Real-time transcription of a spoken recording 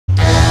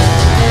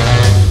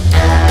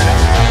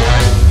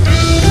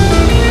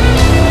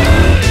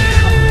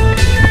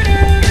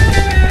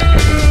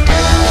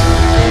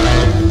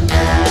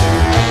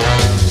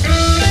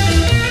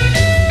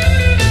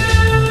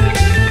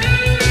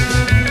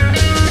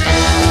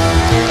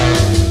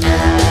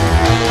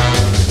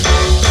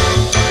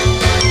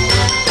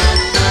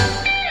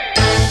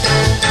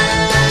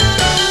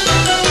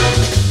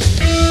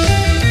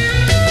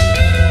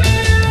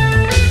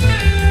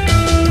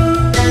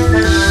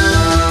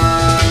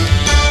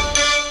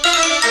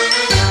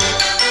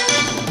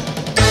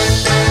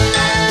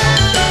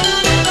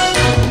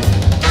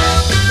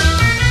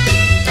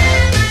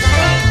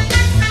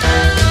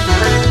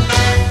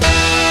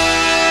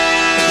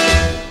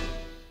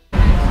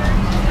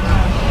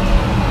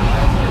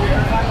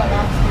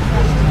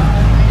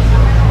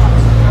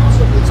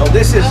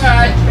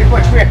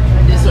Butch, come here.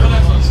 Yes, sir.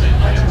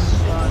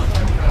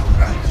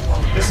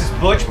 This is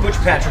Butch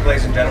Patrick,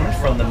 ladies and gentlemen,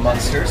 from the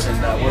Munsters, and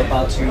we're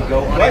about to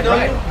go on a ride.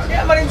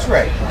 Yeah, my name's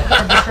Ray.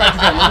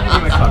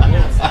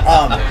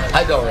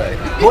 I know, Ray.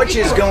 Butch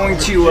is going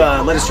to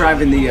let us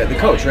drive in the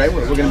coach, right?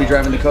 We're going to be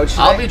driving the coach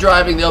today? I'll be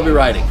driving, they'll be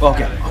riding.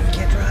 Okay. Oh, we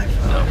can't drive?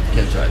 No,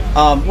 can't drive.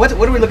 What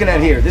are we looking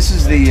at here? This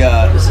is the...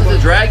 This is the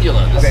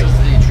Dragula. This is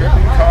the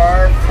tribute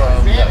car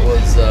from, that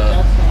was,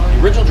 the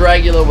original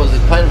Dragula was at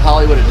Planet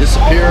Hollywood. It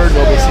disappeared.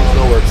 Nobody seems to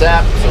know where it's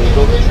at. So we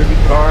built a tribute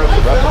car,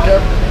 the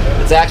replica.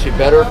 It's actually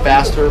better,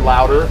 faster,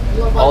 louder,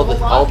 all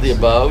of the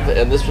above.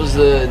 And this was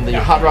in the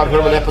Hot Rod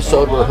Herman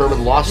episode where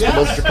Herman lost the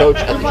Munster coach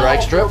at the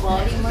drag strip.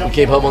 He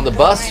came home on the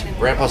bus.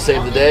 Grandpa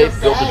saved the day,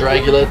 built the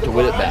Dragula to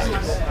win it back.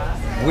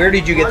 Where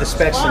did you get the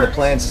specs and the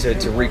plans to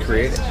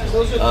recreate it?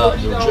 The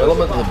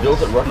gentleman that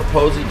built it, Rucker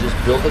Posey, just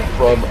built it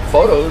from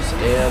photos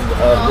and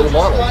a little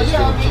model. Just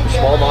took a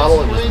small model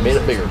and just made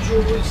it bigger.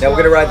 Now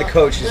we're going to ride the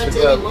coach. What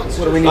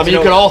do we need to know? You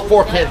can all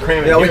four can't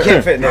cram in No, here. we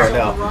can't fit in there,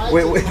 no.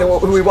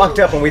 We walked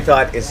up and we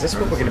thought, is this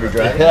what we're going to be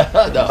driving?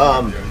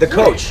 No. The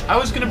coach. I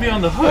was going to be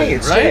on the hood, Hey,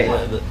 it's right?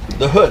 Jay.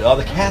 The hood,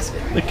 the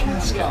casket. The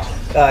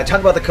casket.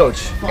 Talk about the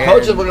coach.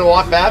 Coach, we're going to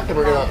walk back and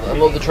we're going to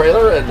unload the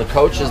trailer, and the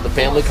coach is the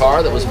family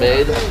car that was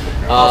made.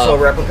 Also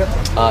a replica?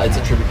 It's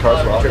a tribute car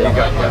as well. Tribute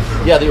car,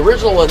 yeah. Yeah, the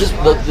original one.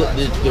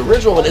 The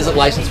original one isn't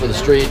licensed for the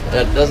street.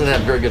 It doesn't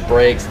have very good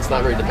brakes. It's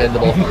not very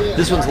dependable.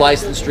 This one's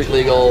licensed, street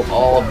legal,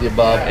 all of the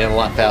above, and a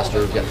lot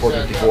faster. It's got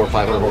 454,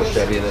 500 horse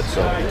Chevy in it,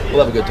 so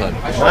we'll have a good time.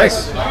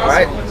 Nice. All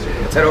right,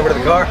 let's head over to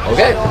the car.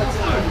 Okay.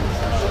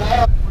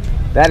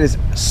 That is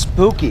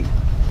spooky.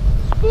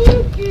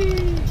 Spooky.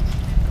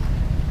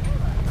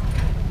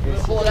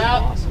 Pull it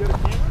out.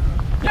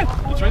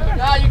 Yeah, it's right there.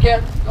 No, you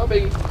can't. No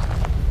biggie.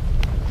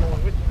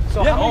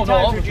 So Yeah, how many no, times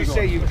I'll would you go.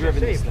 say you've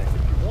driven this thing?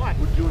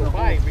 We're doing a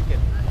bike, we can,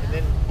 and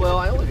then Well,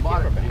 I only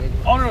bought it in January.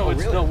 Oh no,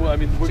 it's really? no. Well, I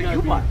mean, we're So gonna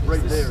you be bought this.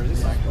 right there. This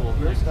is actual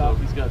thing. So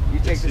he's got. You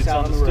take this it's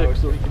out on on the the road.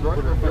 stick, so he can put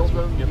it Rucker in built so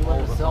we them. can He get all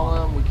wanted of to them. sell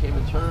them. We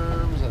came to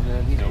terms, and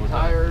then he Yeah, we're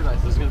retired. I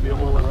This is said, gonna be a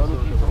whole we'll lot run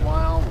with you for a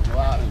while. We'll go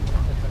out and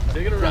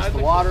Take it test around.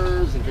 the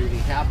waters. If anything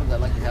happens, I'd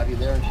like to have you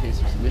there in case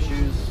there's some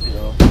issues. You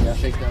know,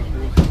 shakedown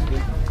crew, so to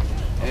speak.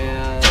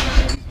 And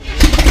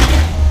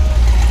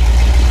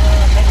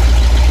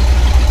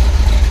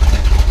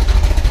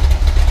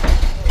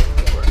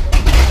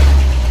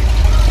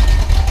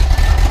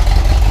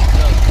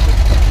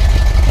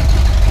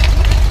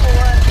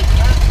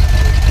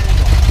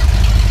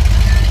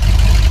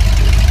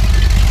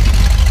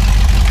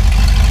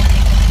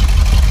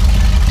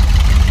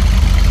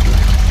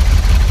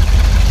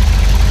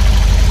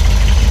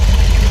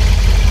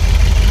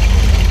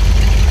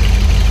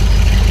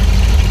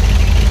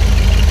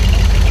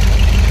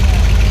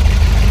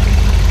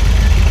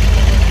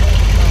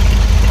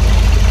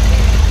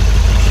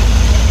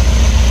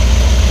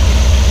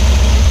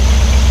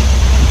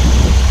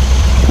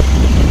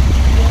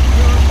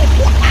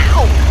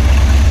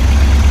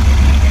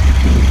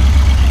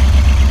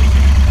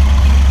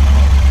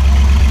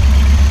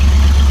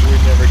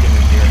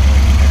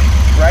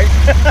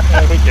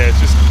Okay, it's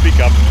just speak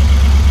up.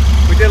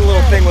 We did a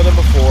little thing with him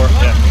before.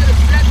 Yeah.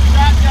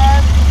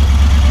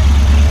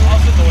 I'll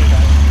sit the way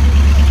back.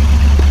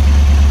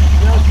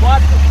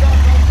 watch the stuff.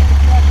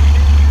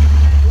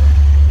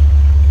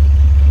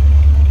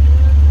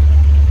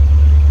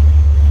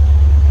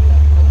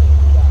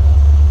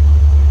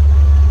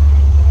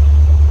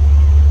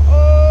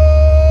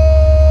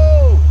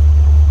 oh,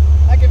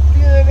 I can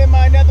feel it in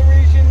my nether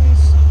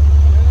regions.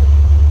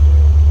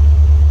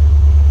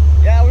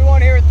 Yeah, we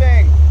won't hear a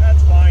thing.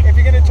 That's fine. If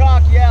you're gonna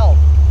talk, yell.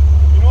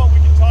 You know what? We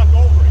can talk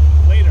over it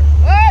later.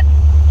 What?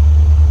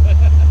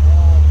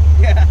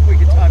 Yeah, we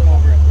can talk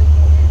over it.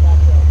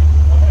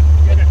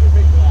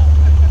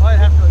 I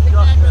have to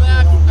adjust For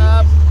that, I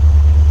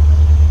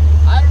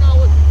don't know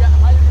what you got,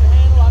 how you're gonna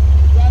handle. I'm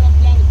gonna drive up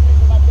and down the street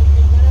for about 15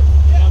 minutes.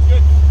 Sounds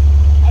good.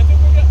 I think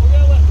we're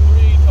gonna let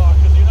Marie talk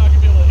because you're not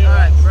gonna be able to hear All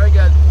right, us. very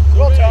good.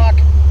 We'll Marie, talk.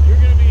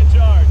 You're gonna be in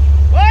charge.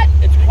 What?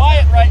 It's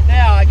quiet right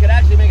now. I could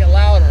actually make it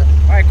louder.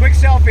 All right, quick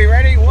selfie.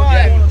 Ready?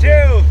 Okay. 1,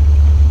 2.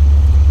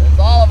 It's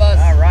all of us.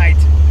 All right.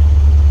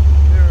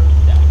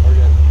 Yeah, we're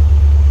good.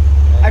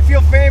 I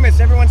feel famous.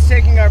 Everyone's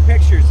taking our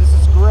pictures. This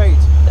is great.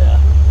 Yeah.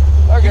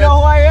 We're You good. know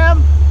who I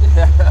am?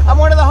 I'm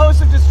one of the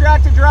hosts of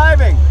Distracted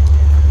Driving.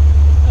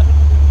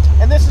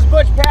 And this is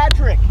Butch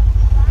Patrick.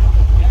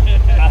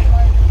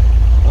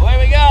 Away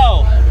we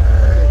go.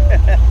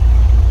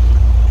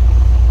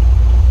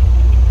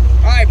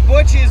 All right,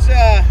 Butch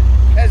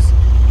has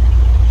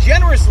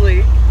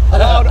generously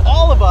allowed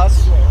all of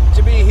us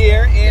to be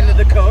here in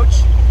the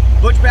coach.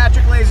 Butch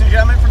Patrick, ladies and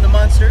gentlemen, from the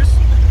Munsters.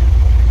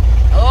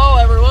 Hello,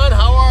 everyone.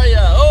 How are you?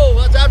 Oh,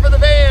 watch out for the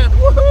van.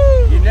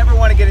 Woohoo! You never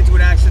want to get into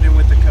an accident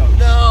with the coach.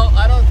 No,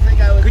 I don't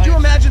think I would. Could you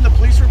imagine the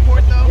police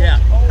report, though? Yeah.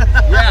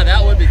 Yeah,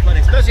 that would be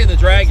funny, especially in the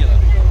Dragula.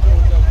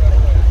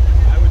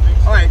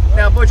 All right,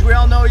 now, Butch, we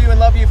all know you and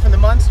love you from the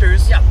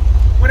Munsters. Yeah.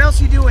 What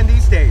else are you doing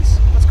these days?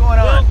 What's going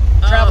on? Well,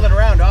 Traveling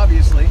around,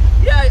 obviously.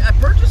 Yeah, I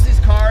purchased these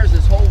cars,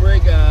 this whole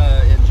rig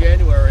in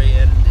January,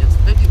 and it's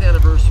the 50th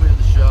anniversary of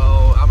the show.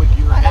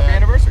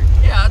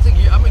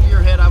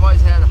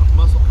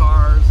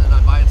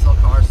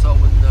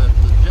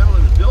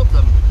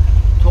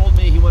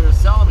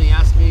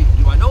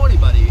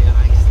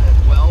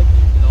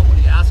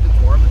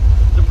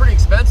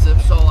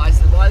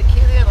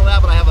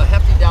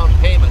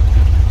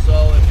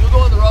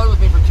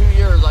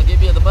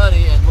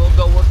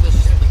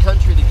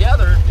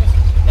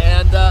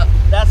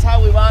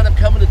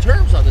 coming to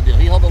terms on the deal.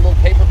 He held a little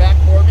paperback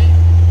for me,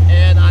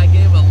 and I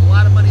gave him a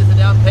lot of money as a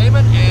down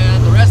payment,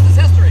 and the rest is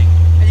history.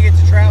 And you get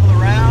to travel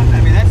around.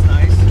 I mean, that's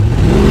nice.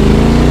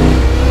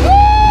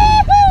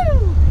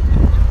 Woo-hoo!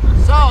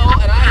 So,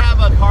 and I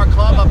have a car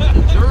club up in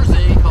New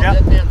Jersey called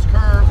Dead Man's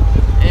Curve,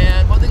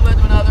 and one thing led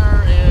to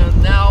another,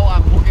 and now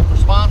I'm working for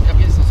I'm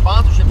getting some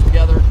sponsorships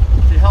together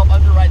to help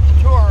underwrite the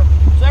tour,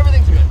 so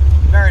everything's good.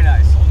 Very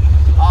nice.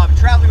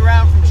 Traveling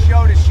around from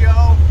show to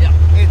show. Yeah.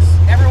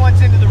 Everyone's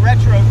into the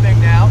retro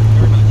thing now.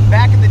 Very much.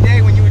 Back in the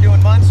day when you were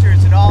doing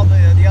Munsters and all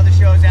the other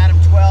shows,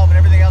 Adam 12 and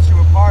everything else you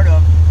were part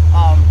of,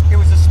 it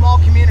was a small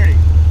community.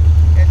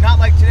 And not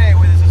like today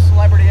where there's a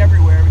celebrity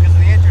everywhere because of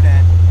the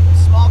internet. A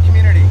small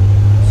community.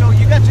 So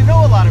you got to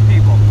know a lot of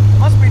people. It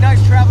must be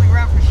nice traveling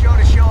around from show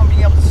to show and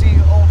being able to see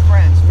old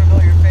friends,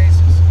 familiar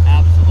faces.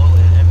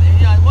 Absolutely. And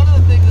yeah, one of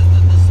the things is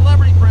that the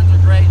celebrity friends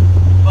are great,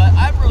 but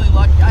I'm really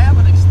lucky. I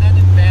have an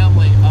extended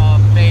family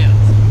of fans.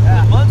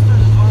 Yeah. Munsters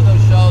is one of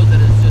those shows that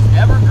is just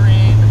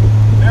evergreen,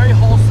 very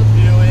wholesome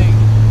viewing.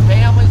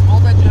 Families,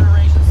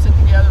 multi-generations sit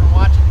together and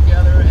watch it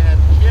together, and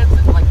kids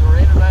that like the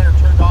 8 or 9 are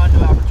turned on to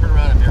it. I'm gonna turn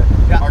around up here.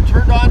 Yeah. Are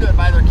turned on to it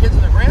by their kids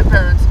and their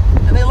grandparents,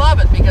 and they love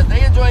it because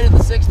they enjoyed it in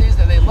the 60s,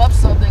 and they love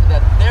something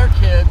that their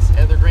kids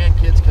and their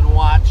grandkids can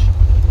watch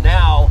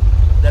now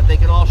that they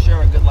can all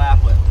share a good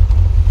laugh with.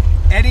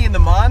 Eddie and the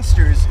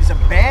Monsters is a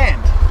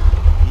band.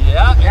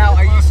 Yeah. Now,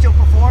 are you still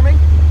performing?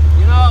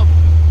 You know,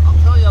 I'll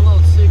tell you a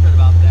little secret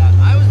about that.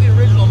 I was the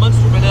original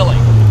Munster Manili.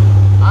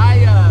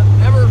 I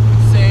never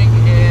could sing,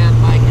 and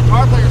my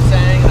guitar player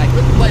sang, and I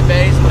couldn't play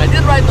bass, but I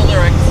did write the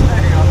lyrics.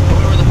 There you go.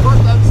 We were the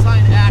first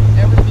unsigned act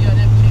ever to be on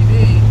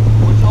MTV,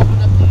 which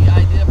opened up the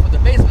idea for the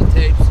basement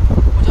tapes,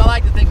 which I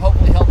like to think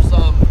hopefully helps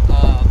some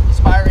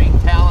aspiring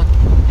talent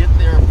get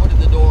their foot in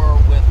the door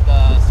with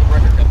some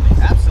record companies.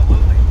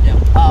 Absolutely. Yeah.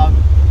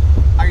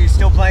 Are you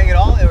still playing at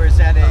all, or is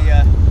that a...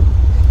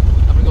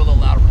 I'm going to go a little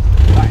louder.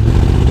 All right.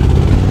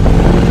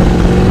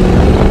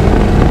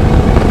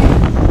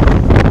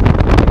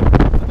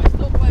 Am I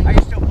still playing? Are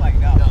you still playing?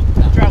 No.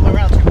 No. Traveling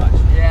around too much.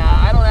 Yeah,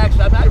 I don't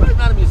actually. I'm really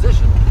not a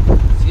musician.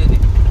 Excuse me.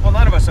 Well,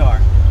 none of us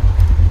are.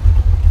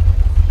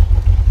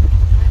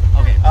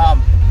 Okay.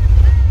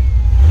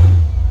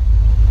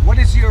 What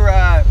is your...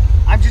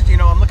 I'm just,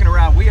 I'm looking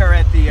around. We are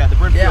at the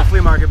Brimfield Flea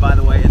Market, by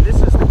the way, and this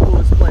is the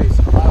coolest place.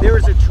 There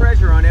is a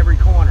treasure on every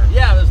corner.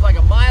 Yeah, there's like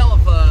a mile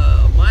of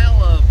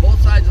both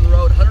sides of the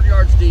road, 100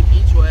 yards deep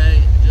each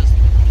way, just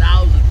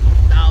thousands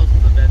and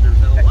thousands of vendors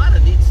and a lot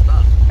of neat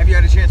stuff. Have you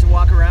had a chance to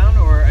walk around,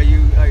 or are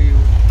you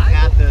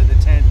at the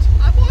tent?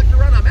 I've walked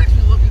around. I'm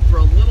actually looking for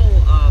a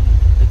little.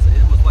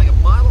 It was like a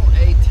Model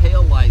A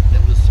tail light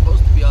that was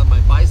supposed to be on my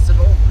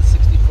bicycle, the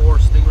 '64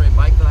 Stingray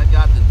bike that I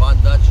got, that Von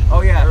Dutch and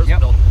Harris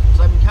built.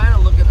 So I've been kind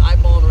of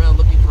eyeballing around,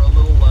 looking for a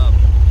little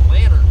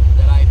lantern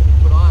that I could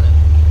put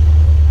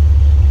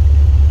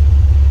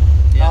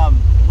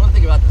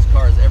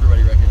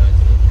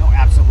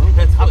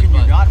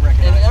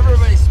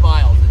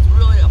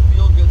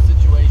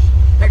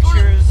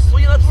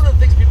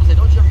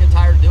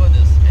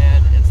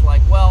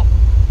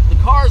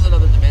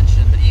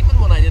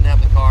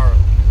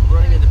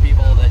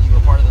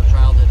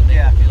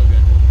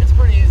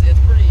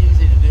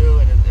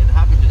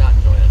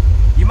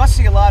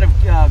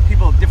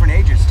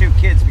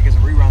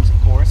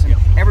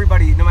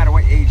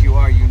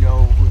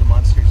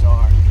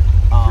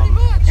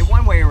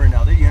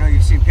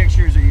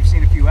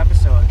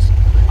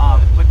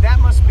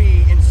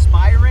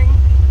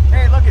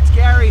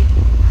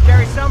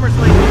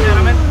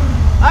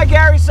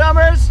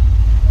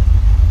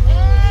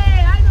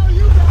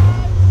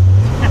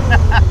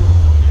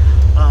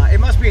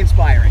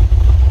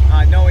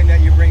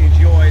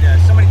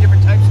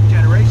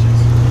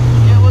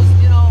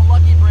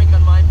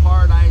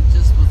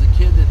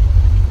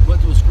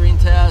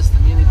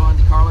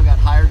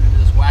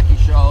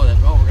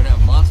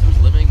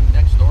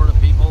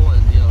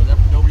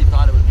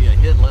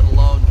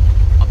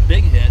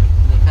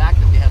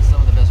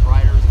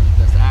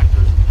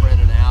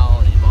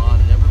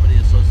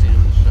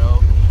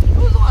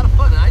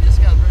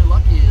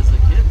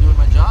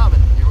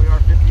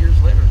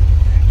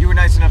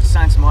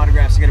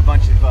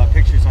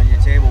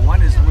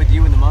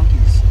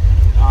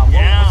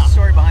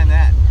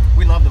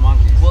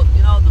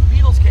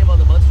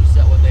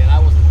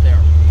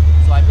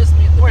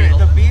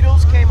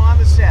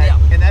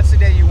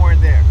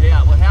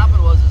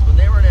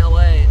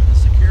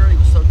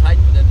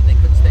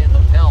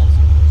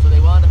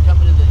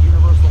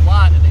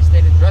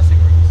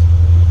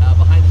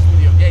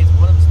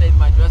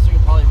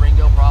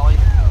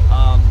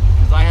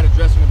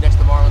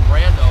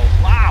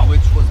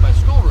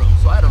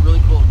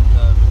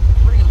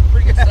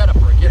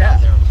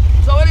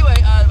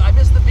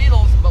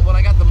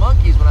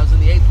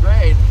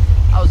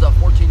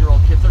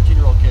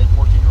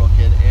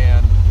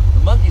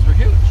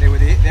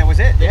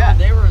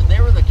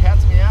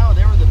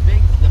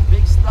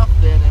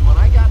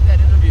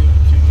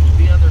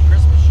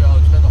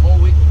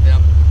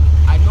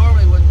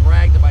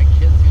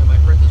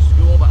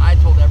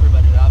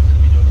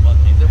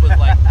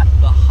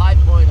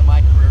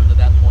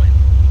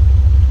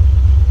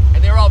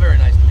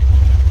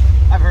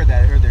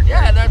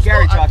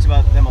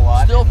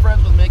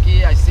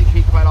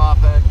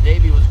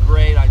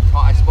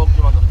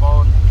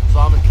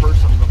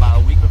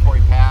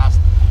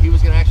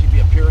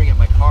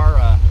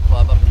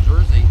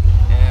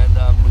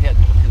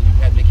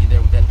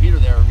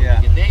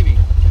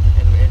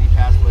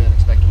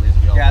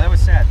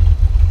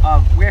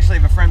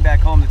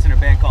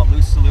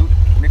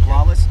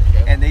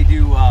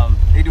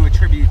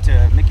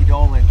tribute to Mickey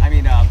Dolan. I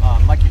mean,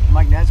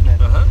 Mike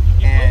Nesmith,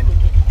 and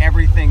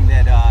everything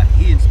that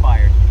he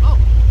inspired. Oh,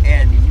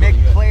 And Mick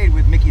played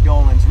with Mickey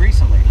Dolenz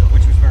recently,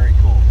 which was very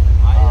cool.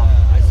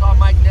 I saw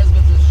Mike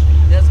Nesmith's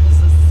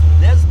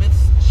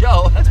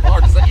show. That's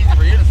hard to say, easy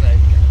for you to say.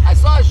 I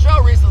saw his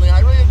show recently. I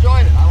really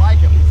enjoyed it. I like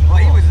him. Well,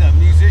 he was a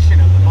musician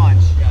of the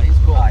bunch. Yeah, he's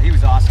cool. He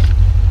was awesome.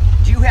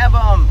 Do you have,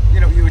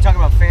 you were talking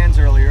about fans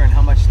earlier and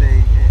how much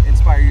they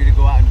inspire you to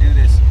go out and do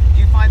this.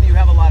 Do you find that you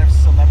have a lot of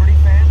celebrity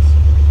fans?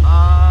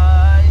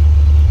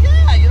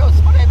 Yeah, it's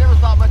funny, I never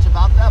thought much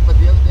about that, but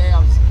the other day I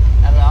was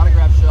at an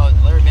autograph show at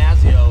Larry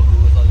Mazzio,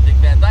 who was on the Dick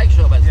Van Dyke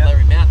Show by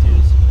Larry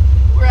Matthews.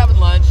 We were having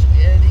lunch,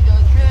 and he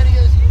goes, man,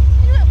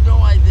 you have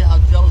no idea how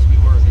jealous we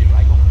were of you.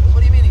 I go,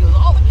 what do you mean? He goes,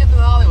 all the kids in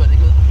Hollywood. He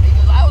goes,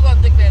 I was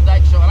on Dick Van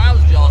Dyke Show, and I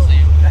was jealous of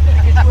you.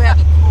 Because you had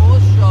the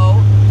coolest show,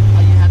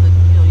 you had the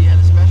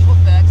special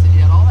effects, and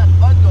you had all that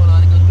fun going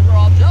on. He goes, we were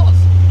all jealous.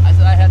 I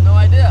said, I had no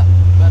idea,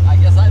 but I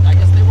guess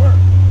they were.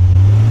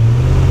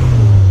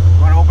 You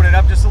want to open it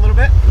up just a little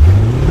bit?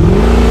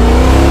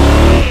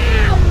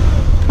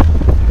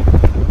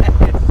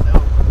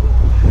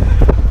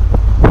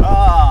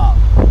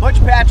 Butch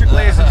Patrick,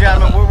 ladies and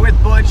gentlemen, we're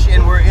with Butch,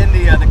 and we're in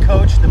the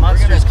Koach, the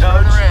Munster's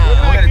Koach.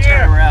 We're going to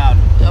turn around.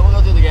 Yeah, we'll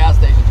go through the gas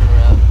station, turn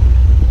around.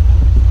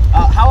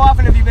 How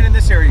often have you been in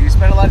this area? You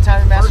spent a lot of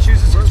time in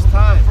Massachusetts? First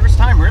time. First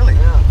time, really?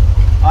 Yeah.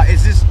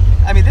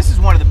 This is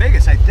one of the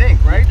biggest, I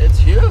think, right? It's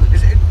huge.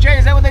 Jay,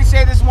 is that what they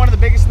say? This is one of the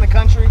biggest in the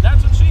country?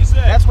 That's what she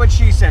said. That's what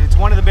she said. It's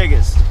one of the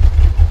biggest.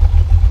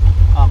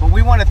 But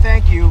we want to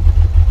thank you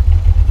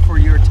for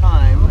your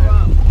time.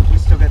 We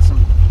still got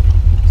some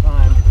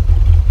time.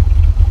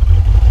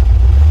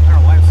 I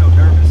don't know why I'm so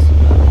nervous.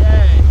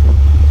 Okay.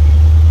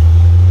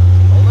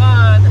 Hold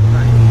on.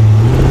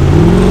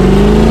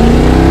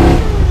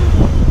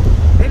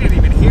 They didn't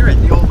even hear it,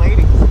 the old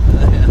ladies.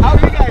 How are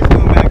you guys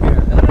doing back there?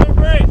 We're doing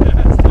great.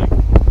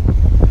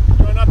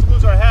 Trying not to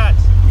lose our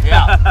hats.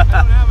 Yeah. I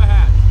don't have a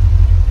hat.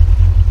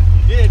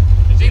 You did.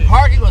 See,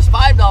 parking was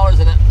 $5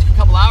 a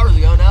couple hours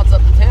ago. Now it's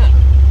up to 10.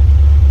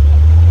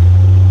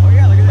 Oh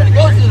yeah, look at that. But it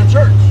goes to the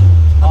church.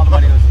 All the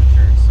money goes to the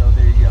church, so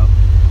there you go.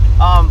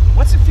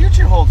 What's the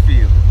future hold for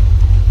you?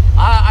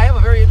 I have a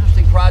very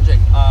interesting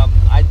project.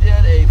 I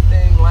did a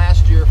thing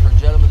last year for a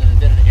gentleman that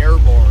invented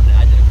airborne.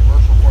 I did a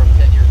commercial for him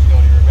 10 years ago,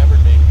 and he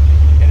remembered me.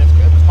 And it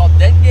was called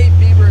Dengue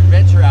Fever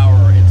Adventure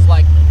Hour. It's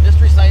like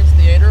Mystery Science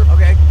Theater.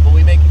 Okay. But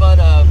we make fun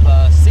of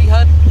Sea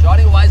Hunt,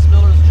 Johnny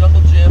Weissmiller's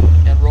Jungle Gym,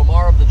 and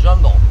Romar of the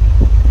Jungle.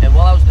 And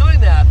while I was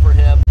doing that for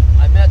him,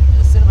 I met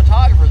a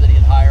cinematographer that he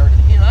had hired,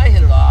 and he and I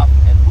hit it off,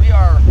 and we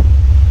are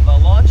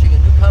launching a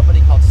new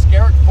company called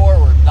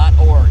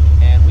ScareItForward.org,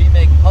 and we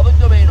make public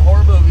domain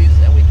horror movies,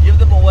 and we give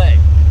them away.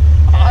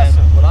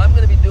 Awesome. And what I'm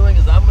going to be doing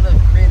is I'm going to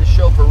create a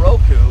show for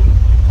Roku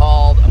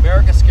called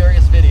America's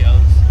Scariest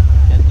Videos,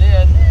 and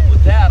then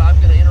with that, I'm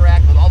going to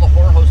interact with all the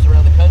horror hosts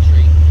around the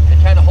country and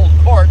kind of hold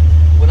court.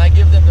 When I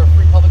give them their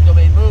free public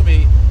domain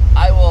movie,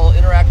 I will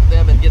interact with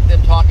them and get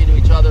them talking to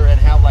each other and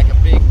have like a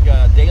big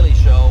daily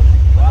show.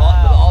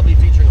 Wow. It'll all be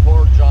featuring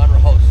horror genre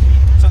hosts.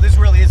 So this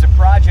really is a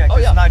project. Oh,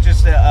 yeah. It's not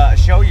just a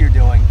show you're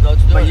doing, No,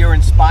 it's doing but you're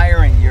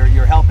inspiring.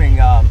 You're helping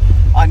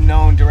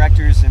unknown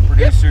directors and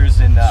producers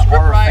and Script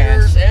horror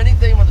writers, fans.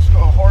 anything with the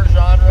horror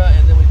genre,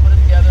 and then we put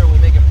it together. We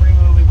make a free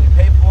movie. We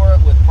pay for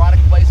it with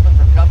product placement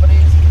from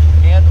companies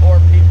and or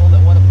people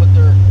that want to put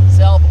their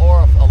self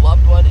or a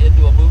loved one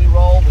into a movie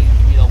role. We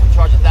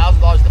charge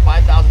 $1,000 to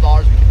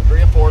 $5,000. We keep it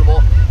very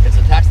affordable. It's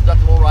a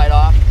tax-deductible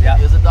write-off. Yeah.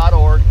 It is a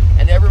 .org,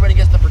 and everybody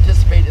gets to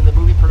participate in the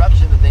movie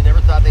production that they never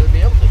thought they would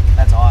be able to.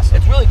 That's awesome.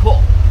 It's really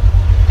cool,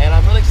 and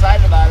I'm really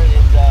excited about it.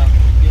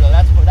 And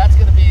that's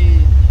going to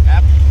be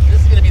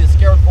this is going to be the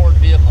Scare It Forward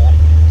vehicle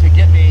to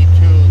get me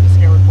to the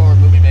Scare It Forward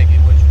movie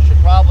making, which should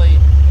probably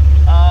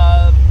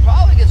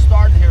get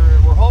started here.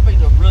 We're hoping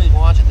to really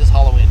launch it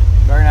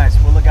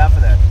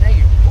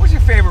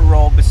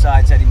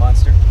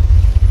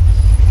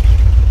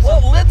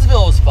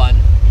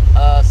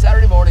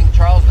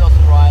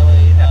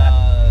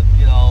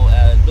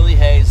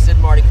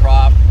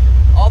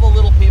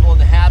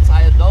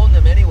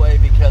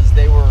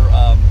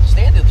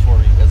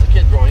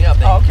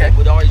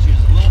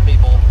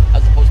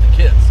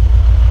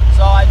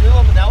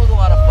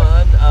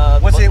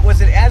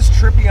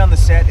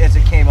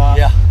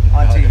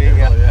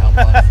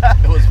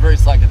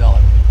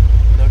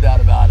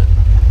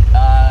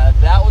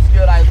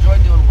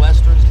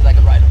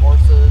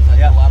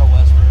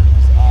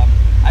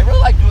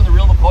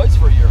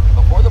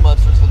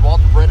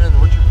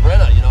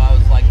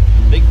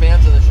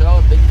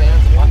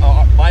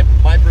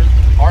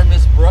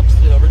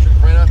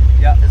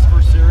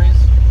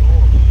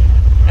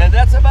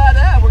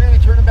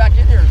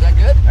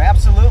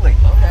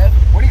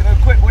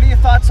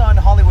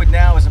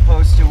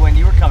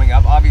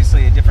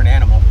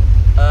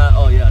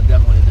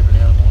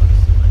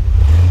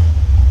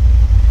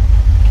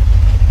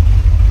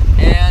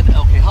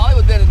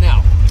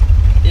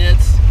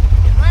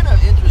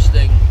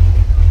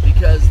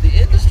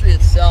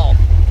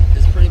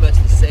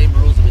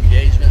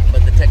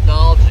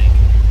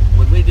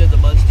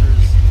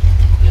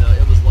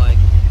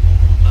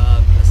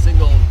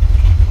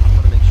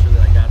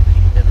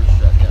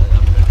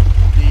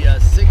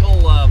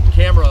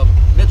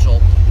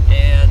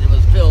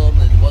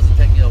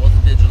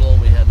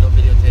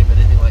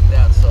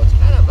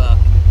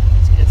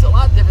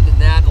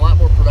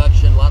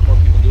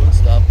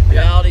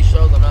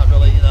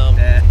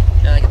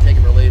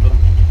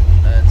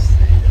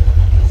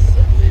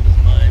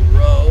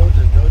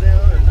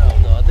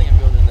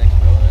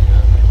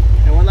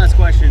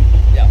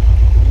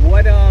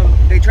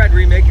tried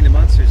remaking the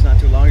Munsters not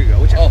too long ago,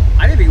 which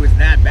I didn't think it was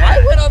that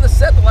bad. I went on the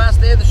set the last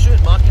day of the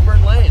shoot,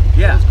 Mockingbird Lane.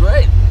 Yeah. It was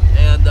great.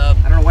 And I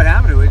don't know what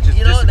happened to it. It just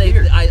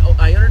disappeared.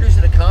 I introduced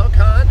it at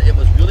Comic-Con. It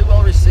was really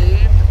well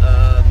received.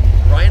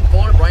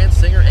 Brian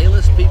Singer,